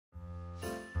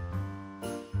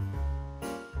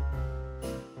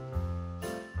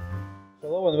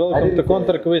Hello and welcome to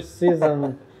Counter Quiz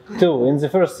Season 2. In the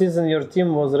first season, your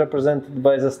team was represented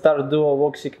by the star duo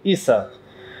woxic Issa.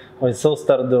 Oh, it's so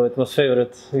star duo, it was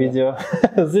favorite video.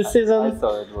 This season,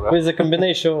 with a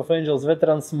combination of Angel's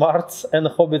veteran smarts and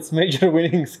Hobbit's major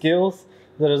winning skills,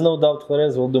 there is no doubt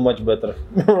HellRaisers will do much better.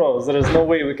 Bro, there is no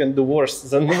way we can do worse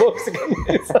than woxic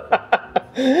and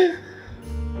Issa.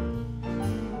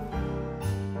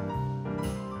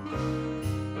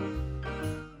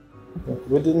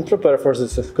 We didn't prepare for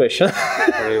this question.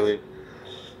 Really?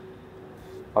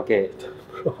 Okay.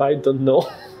 I don't know.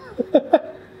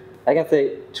 I can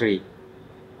say 3.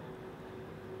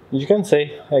 You can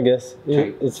say, I guess.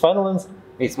 3. It's final answer?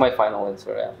 It's my final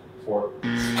answer, yeah. 4.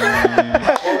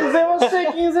 They were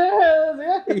shaking their heads,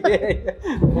 yeah?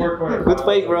 Yeah. Good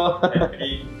fake, bro.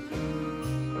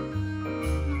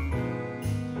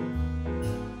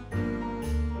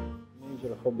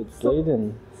 Major Hobbit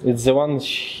Sladen. It's the one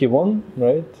he won,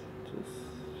 right?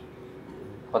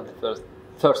 But the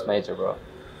first major, bro.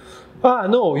 Ah,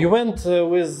 no, you went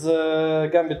with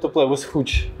Gambit to play, with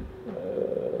Hooch.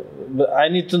 But I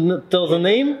need to tell the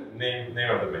name? Name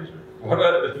of the major. What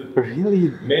are the Really?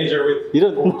 major with You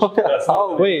don't know That's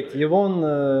how? Wait, you won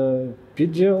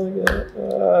PGL?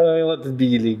 Let it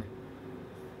be E-League.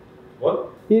 What?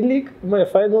 E-League? My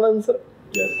final answer?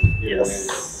 Yes.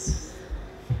 Yes.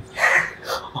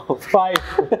 5.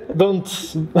 Don't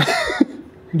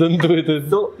do it. It's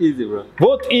so easy, bro.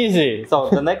 What easy? So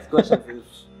the next question is...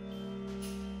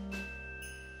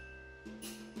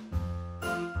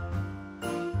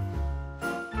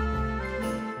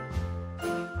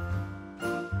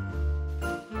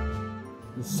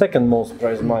 Second most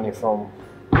prize money from...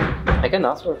 I can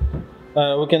answer.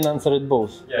 we can answer it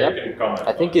both. Yeah, Yep. you can comment.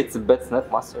 I think it's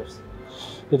Betsnet Masters.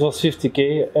 It was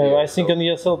 50k. I think in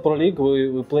ESL Pro League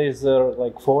we placed there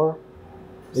like 4.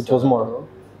 It was more.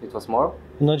 It was more?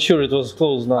 I'm not sure, it was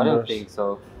close I numbers. don't think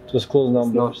so. It was close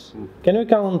numbers. Not... Can we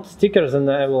count stickers and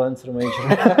I will answer major?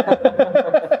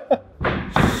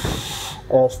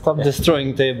 Stop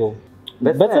destroying table.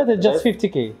 Betsnet is just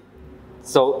 50k.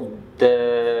 So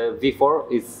the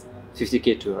V4 is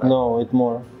 50k too, right? No, it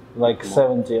more. Like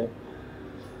 70.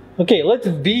 Okay, let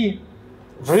it be.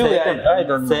 Really, I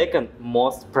don't know. Second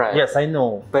most prize. Yes, I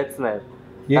know. Betsnet.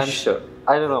 You I'm sure.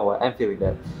 I don't know why. I'm feeling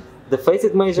that. The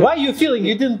Faceit major. Why are you feeling?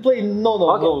 You didn't play none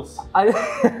of those.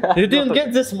 You didn't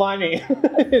get this money.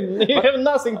 You have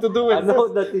nothing to do with I know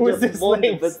this, that you with just these won the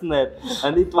names. Betsnet,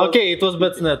 and it was Okay, it was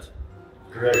Betsnet.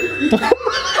 Great.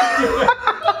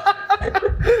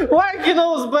 Why he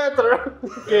knows better?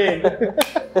 Okay.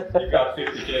 You got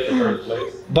 50k in first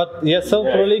place. But ESL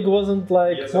Pro League wasn't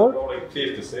like Yes, more? rolling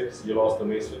 56. You lost the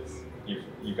Misfits.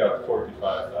 You got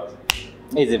 45,000.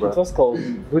 easy, bro. It was close.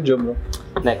 Good job, bro.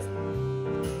 Next.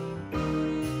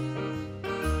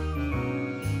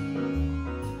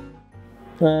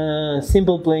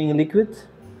 Simple playing liquid.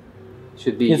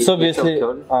 Should be. It's obviously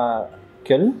Köln.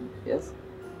 Köln. Yes.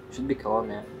 Should be Köln,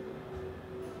 yeah.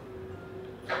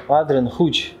 Adrian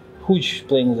Hooch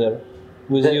playing there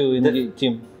with you in the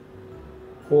team,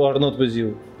 or not with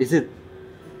you. Is it?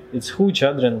 It's Hooch,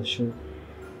 Adrian. Sure.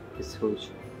 It's huge.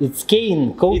 It's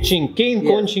Kane coaching. Kane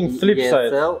coaching flip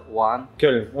side. ESL 1.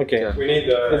 Köln. Okay. Köln. We need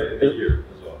the year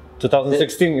as well.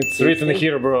 2016. It's written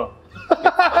here, bro.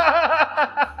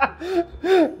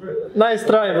 Nice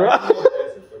try, bro.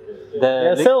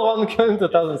 The ESL 1 Köln I didn't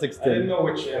 2016. know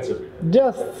which answers we had.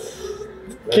 Just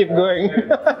keep going.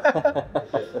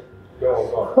 Go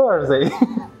on. Who are they?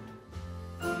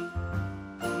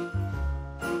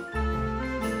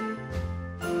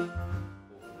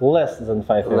 Less than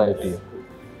 5 MVP.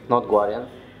 Not Guardian.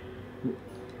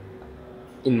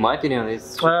 In my opinion,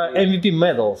 it's MVP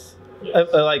medals.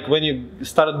 Like when you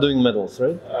started doing medals,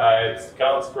 right? It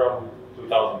counts from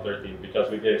 2013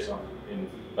 because we gave some in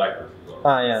backwards as well.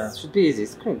 Ah, yeah. should be easy.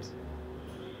 Screams.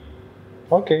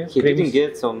 Okay. He Creams. didn't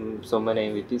get so many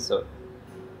MVPs, so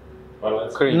Well,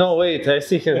 let's Creams. No, wait, I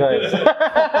see his eyes.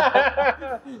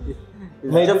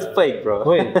 It's Maybe- just fake, bro.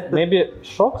 Wait, maybe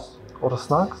shocks or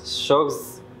snacks?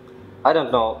 Shocks. I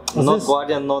don't know. Is Not this-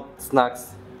 Guardian, not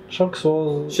Snacks. Shocks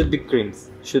was. Should be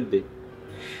Creams. Should be.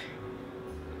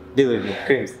 Believe me,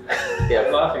 Creams. I'm Yeah.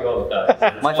 laughing all the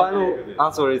time. My final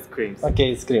answer is Creams.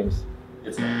 Okay, it screams.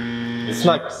 It's not. It's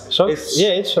Snacks. Shocks? It's-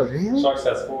 Yeah, it's shocks. Sharks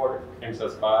has 4, Kings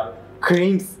has 5.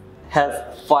 Creams has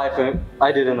 5.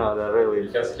 I didn't know that really.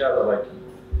 Because he had like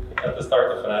at the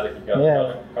start of Fnatic he got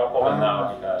Yeah. a couple and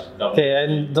now he had double. Okay, I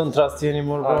don't trust you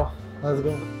anymore, bro. Let's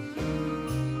go.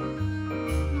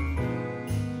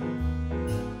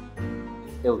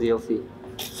 LDLC.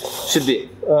 Should be.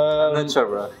 Not sure,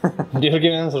 bro. You're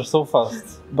giving answers so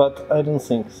fast, but I don't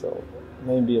think so.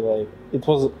 Maybe like it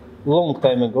was long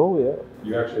time ago, yeah.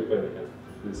 You actually played against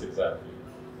this exact team.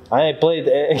 I played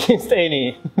against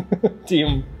any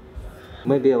team.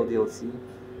 Maybe LDLC.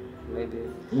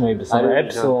 Maybe some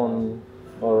Epsilon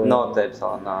or... Not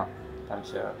Epsilon, no. I'm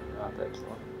sure, not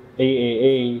Epsilon.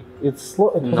 AAA. It's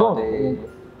Not AAA.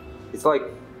 It's like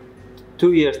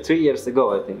 2 years, 3 years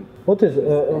ago, I think. What is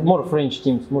more French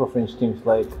teams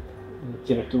like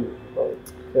Tier 2, like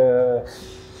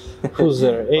who's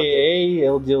there? AAA,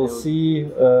 LDLC,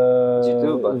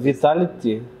 G2, but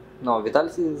Vitality. No,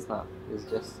 Vitality is not. It's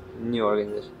just new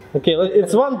organization. Okay,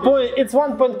 it's 1 point. It's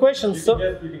 1 point question. You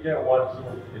can get one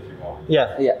hint if you want.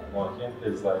 Yeah. One hint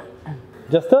is like.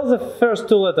 Just tell the first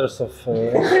 2 letters of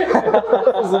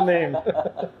the name.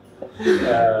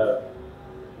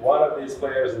 One of these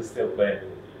players is still playing.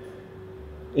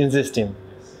 In this team.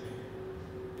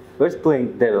 Who's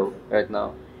playing Devil right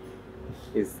now?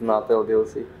 It's not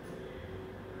LDLC.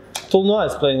 Toulnois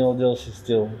is playing LDLC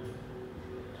still.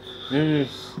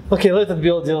 Okay, let it be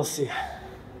LDLC.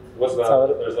 What's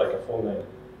that? There's like a full name.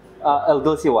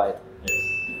 LDLC White. Yes.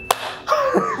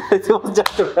 It was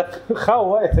just a... How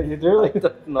white are you really? I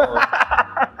don't know.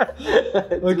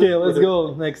 Okay, let's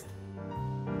go next.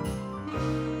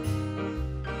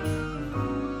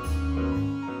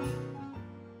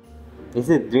 Is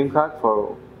it DreamHack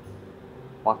for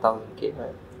 1000k?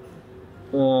 Right.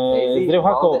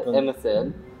 DreamHack Open.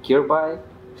 MSL, Kirby.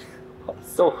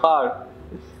 So hard.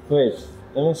 Wait,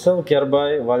 MSL,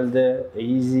 Kirby, Valde,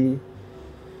 Easy.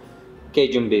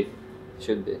 KJB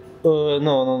should be. No,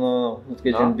 not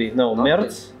KJB. No,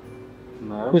 Mertz.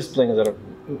 Who's playing there?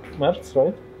 Mertz,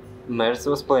 right? Mertz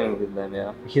was playing with them,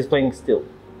 yeah. He's playing still.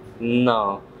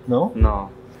 No. No? No.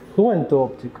 Who went to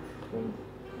Optic?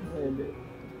 Maybe.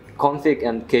 Config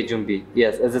and KJB.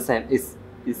 Yes, it's the same.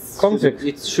 Config.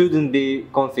 It shouldn't be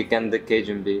Config and the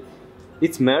KJB.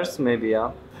 It's Mertz, maybe,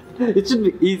 yeah. It should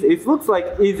be easy. It looks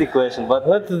like easy question, but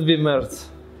let it be Mertz.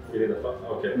 You did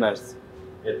okay. Mertz.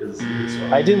 It is this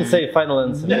one. I didn't say final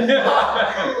answer.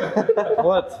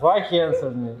 What? Why he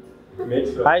answered me?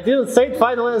 Mixwell. I didn't say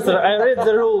final answer. I read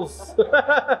the rules.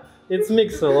 It's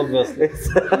Mixwell, obviously.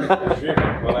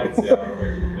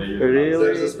 Really?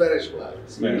 There's a Spanish flag.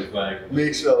 Spanish flag.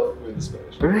 Mixwell with the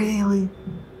Spanish flag. Really?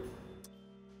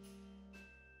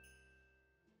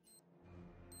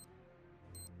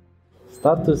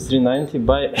 Start to 390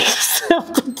 by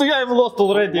I'm lost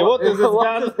already. What is this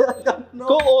gun?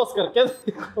 Call Oscar. Can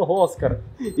you call Oscar?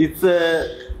 It's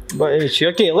by HE.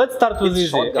 Okay, let's start with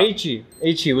It's easy.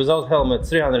 HE without helmet.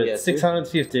 300, Yes,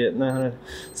 650, 900.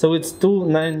 So it's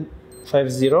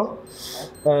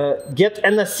 2950. Get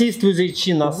an assist with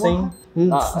HE. Nothing.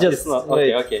 It's just it's not.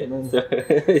 wait. Okay.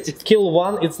 Kill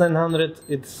 1. It's 900.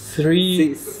 It's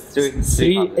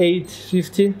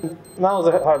 3850. Now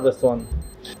the hardest one.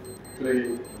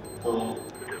 3, 2, 1,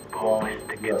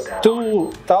 yes.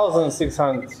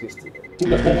 2650.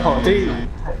 No,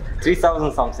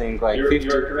 3,000 something, like You're 50.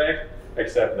 correct,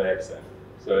 except the XM.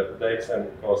 So the XM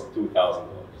costs $2,000.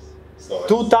 So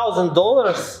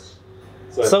 $2,000?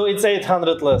 So So it's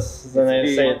 800 less than I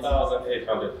said.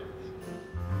 1,850.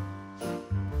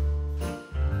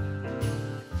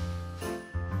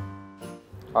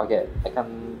 Okay, I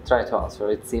can try to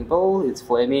answer. It's simple, it's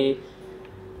flamey,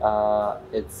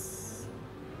 it's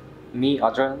me,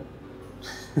 Adrian.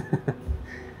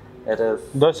 It is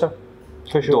Dosa?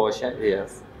 For sure. Dosha,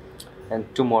 yes. And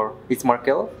 2 more. It's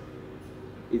Markel.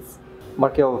 It's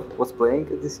Markel was playing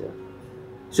this year.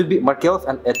 Should be Markel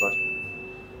and Edward.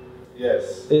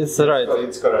 Yes. It's right.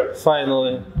 It's correct.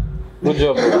 Finally. Good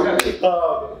job. This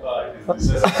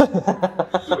is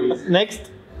too easy. Next.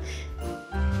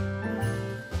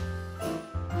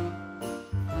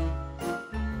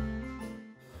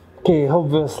 Okay,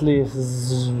 obviously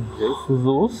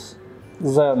Zeus,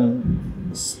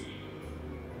 then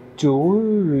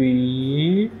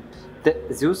Stewie. The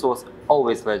Zeus was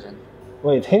always legend.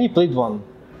 Wait, Henny played 1,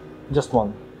 just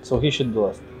 1, so he should be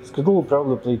last. Skadul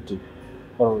probably played 2,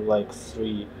 or like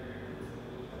 3.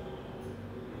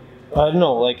 I don't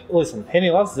know, like, listen, Henny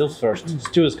last, Zeus first,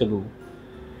 Stewie, Skadul.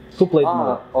 Who played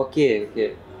more? Okay.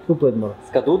 Who played more?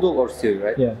 Skadoodle or Stu,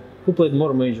 right? Yeah, who played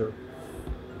more major?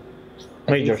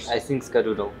 Majors. I think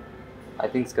Skadoodle.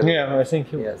 Yeah, I think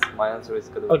he... Yes, my answer is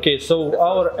Skadoodle. Okay, so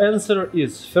our answer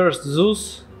is first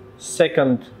Zeus,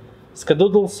 second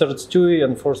Skadoodle, third Stewie,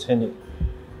 and fourth Henny.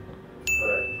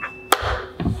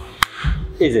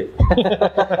 Easy.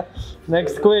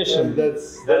 Next question.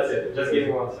 That's it. Just give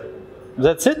me 1 second.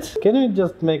 That's it? Can you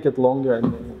just make it longer? I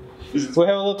mean, we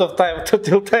have a lot of time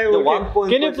till time.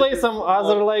 Can you play some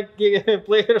other like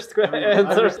players'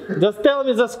 answers? Just tell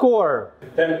me the score.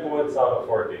 10 points out of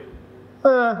 40.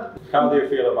 How do you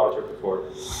feel about your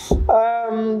performance?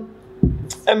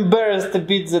 Embarrassed a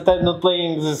bit that I'm not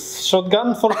playing this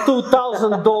shotgun for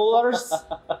 $2,000.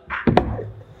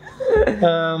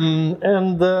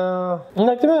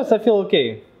 Like, to be honest, I feel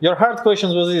okay. Your hard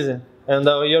questions was easy, and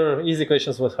your easy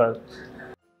questions was hard.